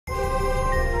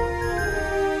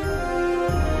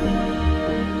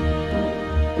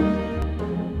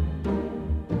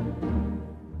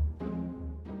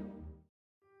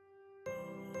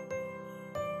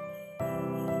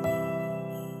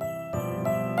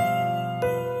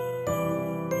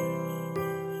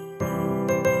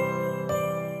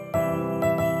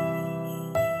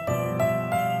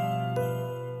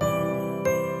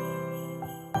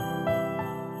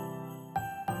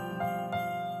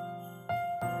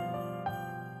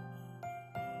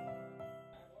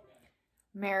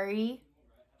Merry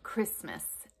Christmas,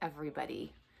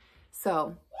 everybody.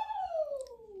 So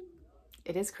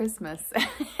it is Christmas.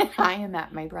 I am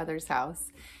at my brother's house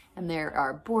and there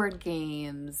are board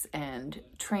games and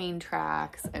train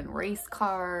tracks and race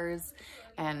cars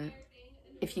and,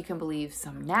 if you can believe,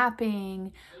 some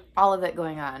napping, all of it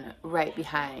going on right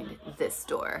behind this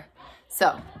door.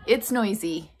 So it's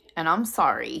noisy and I'm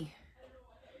sorry.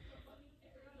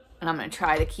 And I'm gonna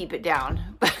try to keep it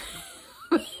down.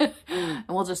 And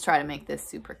we'll just try to make this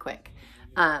super quick.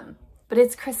 But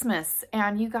it's Christmas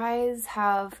and you guys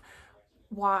have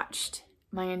watched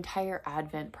my entire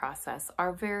Advent process,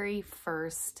 our very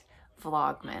first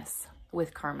Vlogmas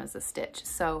with Karma's a Stitch.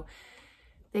 So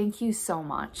thank you so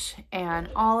much. And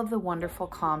all of the wonderful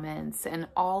comments and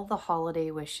all the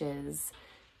holiday wishes.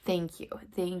 Thank you.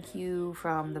 Thank you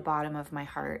from the bottom of my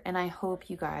heart. And I hope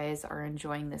you guys are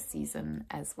enjoying this season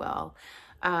as well.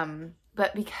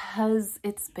 But because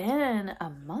it's been a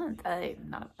month, not a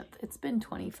month, it's been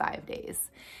 25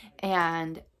 days.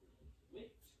 And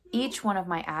each one of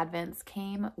my Advents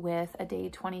came with a day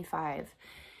 25.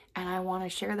 And I want to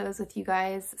share those with you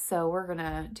guys. So we're going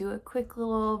to do a quick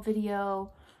little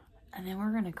video and then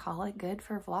we're going to call it good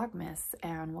for Vlogmas.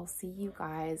 And we'll see you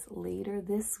guys later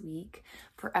this week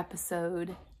for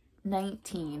episode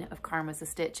 19 of Karma's a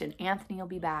Stitch, and Anthony will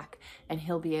be back and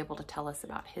he'll be able to tell us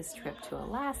about his trip to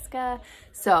Alaska.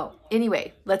 So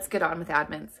anyway, let's get on with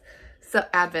Advents.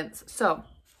 So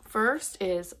first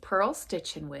is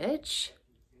PurlStitchandWitch.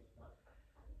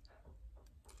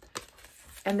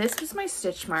 And this was my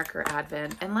stitch marker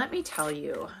Advent. And let me tell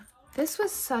you, this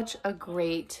was such a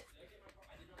great,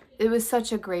 it was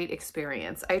such a great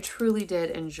experience. I truly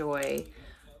did enjoy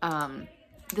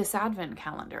this Advent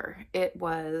calendar. It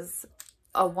was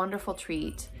a wonderful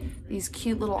treat. These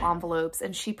cute little envelopes,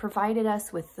 and she provided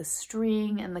us with the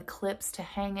string and the clips to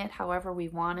hang it however we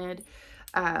wanted.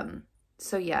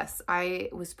 So yes, I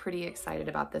was pretty excited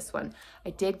about this one. I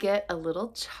did get a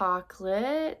little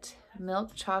chocolate,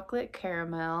 milk chocolate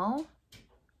caramel,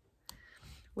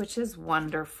 which is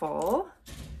wonderful.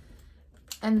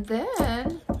 And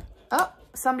then, oh,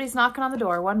 somebody's knocking on the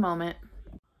door. One moment.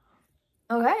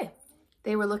 Okay.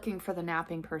 They were looking for the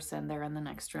napping person. They're in the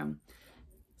next room.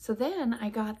 So then I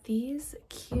got these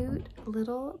cute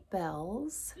little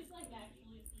bells.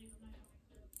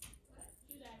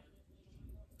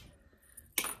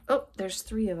 Oh, there's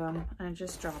 3 of them. I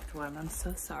just dropped one. I'm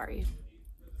so sorry.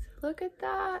 Look at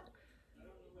that.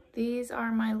 These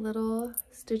are my little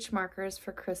stitch markers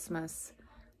for Christmas.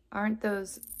 Aren't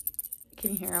those,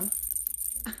 can you hear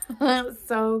them?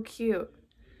 So cute.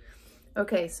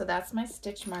 Okay, so that's my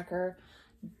stitch marker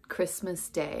Christmas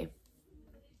Day.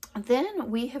 Then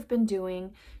we have been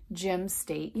doing Gem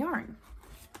State Yarn,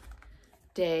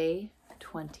 day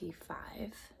 25.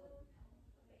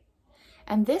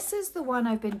 And this is the one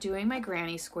I've been doing my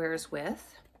granny squares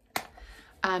with.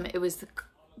 It was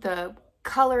the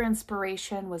color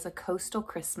inspiration was a Coastal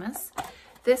Christmas.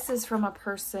 This is from a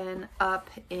person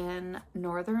up in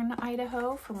northern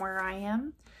Idaho from where I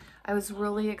am. I was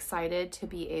really excited to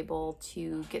be able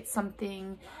to get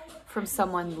something from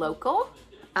someone local.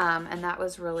 And that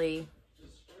was really,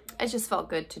 it just felt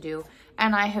good to do.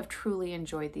 And I have truly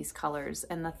enjoyed these colors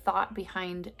and the thought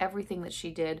behind everything that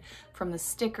she did, from the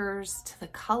stickers to the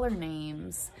color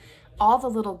names, all the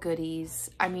little goodies.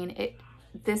 I mean,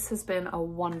 this has been a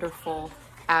wonderful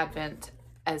Advent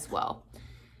as well.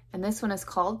 And this one is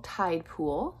called Tide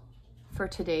Pool for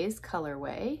today's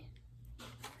colorway.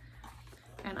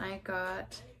 And I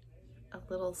got a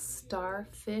little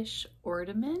starfish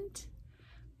ornament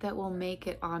that will make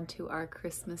it onto our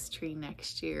Christmas tree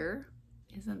next year.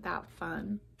 Isn't that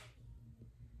fun?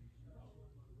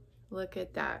 Look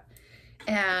at that.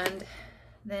 And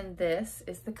then this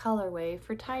is the colorway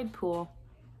for Tide Pool.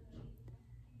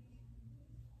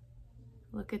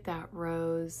 Look at that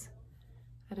rose.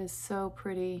 That is so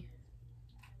pretty.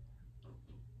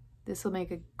 This will make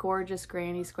a gorgeous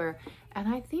granny square. And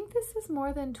I think this is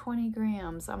more than 20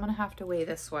 grams. I'm gonna have to weigh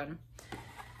this one.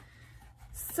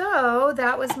 So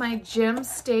that was my Gem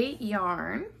State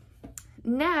yarn.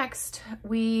 Next,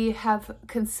 we have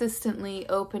consistently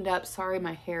opened up, sorry,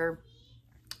 my hair,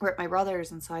 we're at my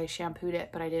brother's and so I shampooed it,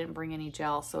 but I didn't bring any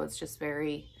gel. So it's just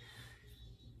very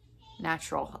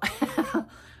natural.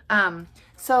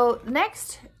 So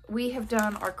next we have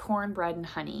done our Cornbread and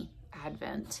Honey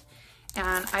Advent.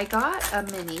 And I got a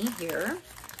mini here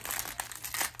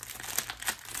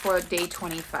for day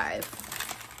 25.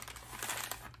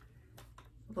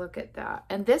 Look at that.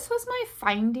 And this was my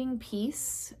Finding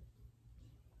Peace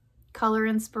color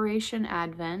inspiration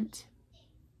Advent.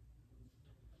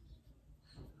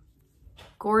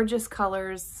 Gorgeous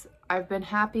colors. I've been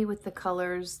happy with the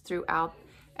colors throughout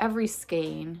every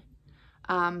skein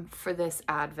for this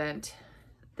Advent.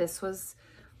 This was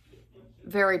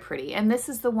very pretty. And this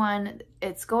is the one,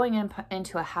 it's going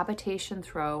into a habitation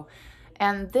throw.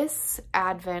 And this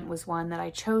Advent was one that I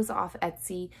chose off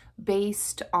Etsy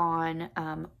based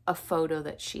on a photo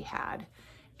that she had.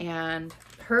 And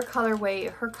her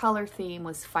colorway, her color theme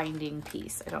was Finding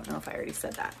Peace. I don't know if I already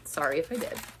said that. Sorry if I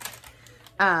did.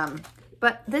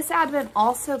 But this Advent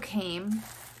also came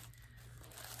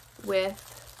with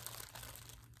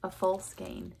a full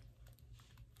skein.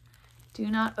 Do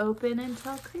not open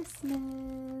until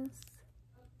Christmas.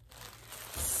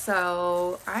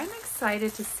 So I'm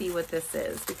excited to see what this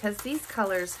is because these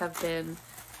colors have been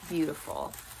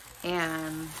beautiful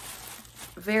and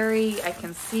I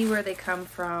can see where they come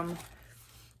from.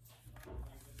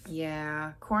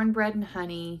 Yeah, Cornbread and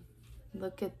Honey.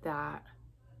 Look at that.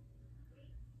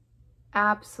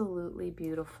 Absolutely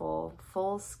beautiful.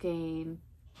 Full skein.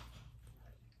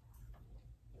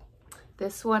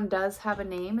 This one does have a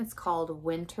name. It's called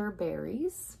Winter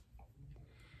Berries.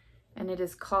 And it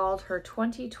is called her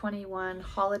 2021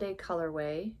 Holiday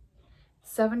Colorway.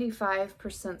 75%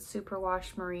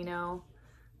 superwash merino,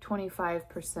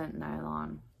 25%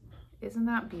 nylon. Isn't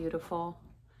that beautiful?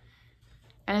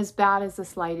 And as bad as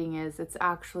this lighting is, it's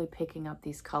actually picking up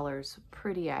these colors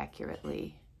pretty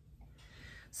accurately.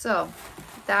 So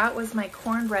that was my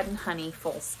Cornbread and Honey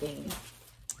full skein.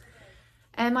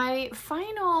 And my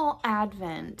final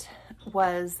Advent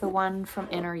was the one from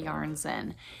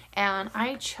InnerYarnZen. And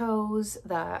I chose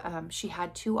the, she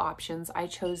had two options. I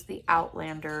chose the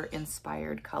Outlander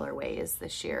inspired colorways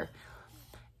this year.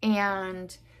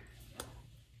 And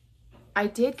I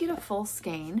did get a full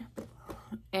skein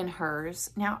in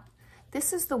hers. Now,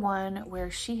 this is the one where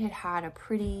she had a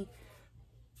pretty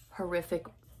horrific,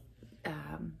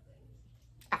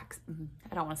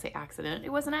 I don't want to say accident.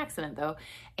 It was an accident though.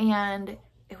 And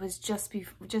it was just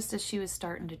as she was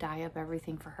starting to dye up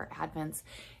everything for her Advents.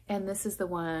 And this is the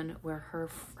one where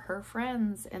her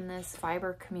friends in this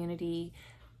fiber community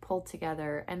pulled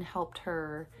together and helped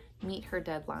her meet her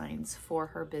deadlines for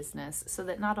her business so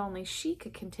that not only she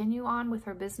could continue on with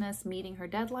her business meeting her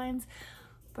deadlines,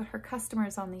 but her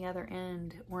customers on the other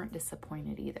end weren't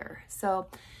disappointed either. So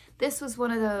this was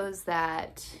one of those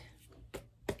that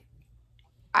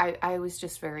I was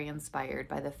just very inspired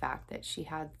by the fact that she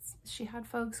had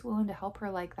folks willing to help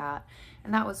her like that.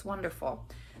 And that was wonderful.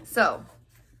 So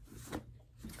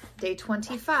day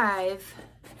 25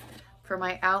 for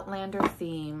my Outlander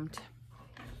themed.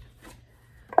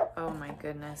 Oh my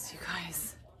goodness, you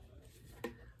guys.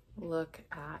 Look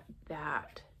at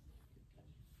that.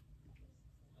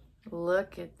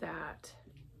 Look at that.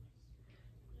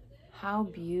 How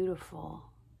beautiful.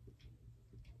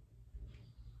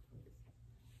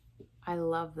 I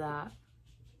love that.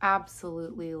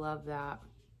 Absolutely love that.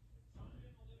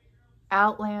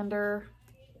 Outlander.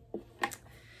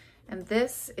 And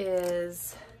this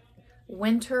is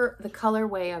winter. The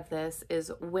colorway of this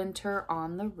is Winter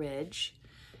on the Ridge.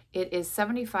 It is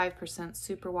 75%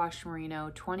 superwash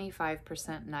merino,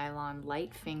 25% nylon,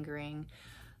 light fingering.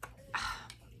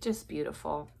 Just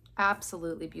beautiful.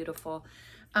 Absolutely beautiful.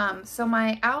 So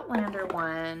my Outlander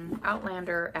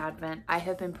Advent, I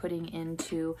have been putting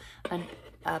into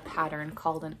a pattern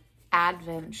called an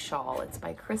Advent Shawl. It's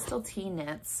by Crystal T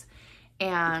Knits,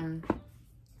 and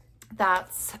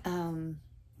that's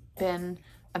been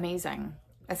amazing.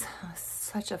 It's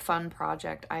such a fun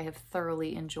project. I have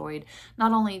thoroughly enjoyed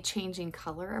not only changing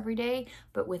color every day,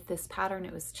 but with this pattern,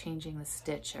 it was changing the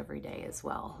stitch every day as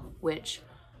well, which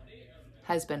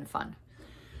has been fun.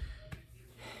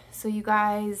 So you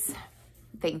guys,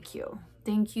 thank you.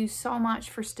 Thank you so much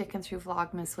for sticking through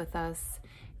Vlogmas with us.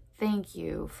 Thank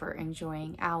you for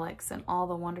enjoying Alex and all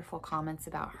the wonderful comments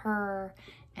about her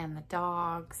and the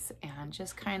dogs and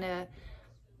just kind of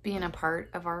being a part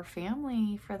of our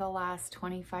family for the last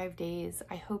 25 days.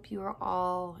 I hope you are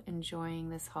all enjoying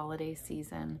this holiday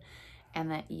season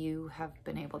and that you have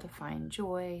been able to find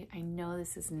joy. I know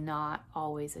this is not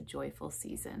always a joyful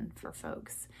season for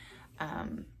folks.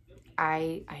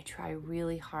 I try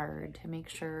really hard to make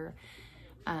sure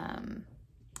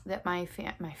that my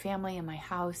family and my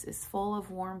house is full of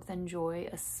warmth and joy,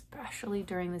 especially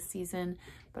during the season.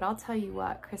 But I'll tell you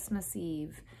what, Christmas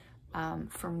Eve,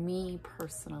 for me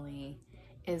personally,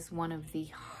 is one of the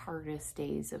hardest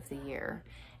days of the year.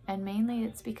 And mainly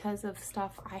it's because of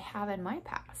stuff I have in my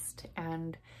past.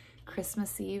 And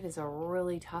Christmas Eve is a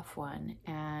really tough one.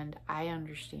 And I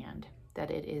understand that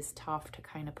it is tough to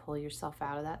kind of pull yourself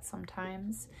out of that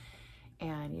sometimes.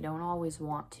 And you don't always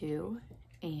want to.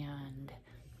 And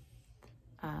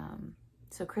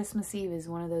So Christmas Eve is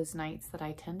one of those nights that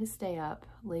I tend to stay up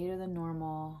later than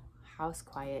normal, house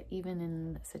quiet, even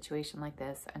in a situation like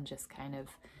this, and just kind of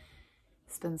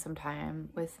spend some time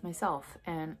with myself.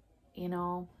 And, you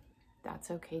know, that's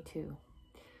okay too.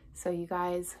 So you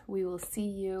guys, we will see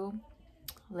you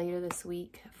later this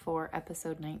week for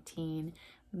episode 19.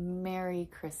 Merry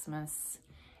Christmas,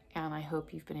 and I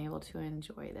hope you've been able to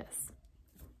enjoy this.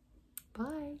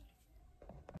 Bye.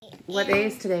 What day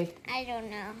is today? I don't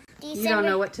know. You don't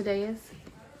know what today is?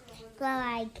 Well,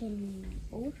 I can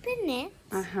open it.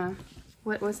 Uh-huh.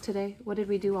 What was today? What did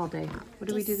we do all day? What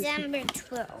did we do this week? December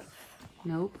 12th.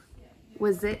 Nope.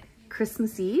 Was it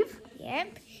Christmas Eve?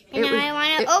 Yep. And now I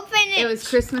want to open it. It was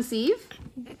Christmas Eve?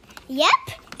 Yep.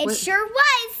 It sure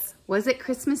was. Was it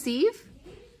Christmas Eve?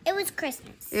 It was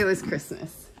Christmas. It was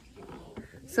Christmas.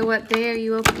 So what day are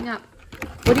you opening up?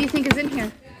 What do you think is in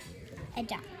here? A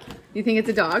dog. You think it's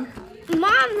a dog?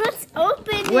 Mom, let's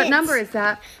open it. What number is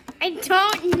that? I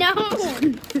don't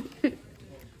know.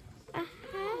 A hat.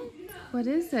 What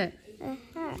is it? A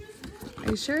hat. Are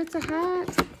you sure it's a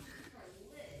hat?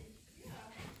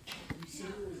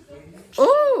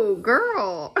 Oh,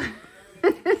 girl.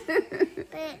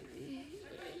 But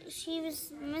she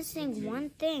was missing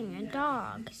one thing, a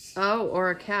dog. Oh,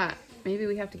 or a cat. Maybe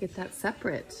we have to get that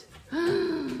separate.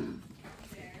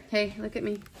 Hey, look at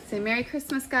me. Say Merry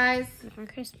Christmas, guys. Merry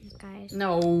Christmas, guys.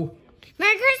 No.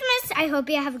 Merry Christmas. I hope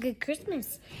you have a good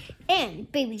Christmas.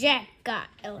 And Baby Jack got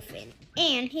Elephant.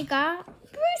 And he got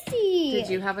Brucey. Did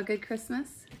you have a good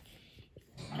Christmas?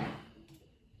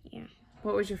 Yeah.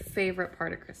 What was your favorite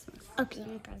part of Christmas?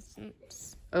 Opening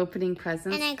presents. Opening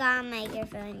presents? And I got a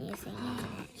microphone using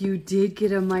it. You did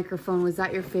get a microphone. Was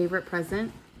that your favorite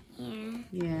present? Yeah.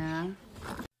 Yeah.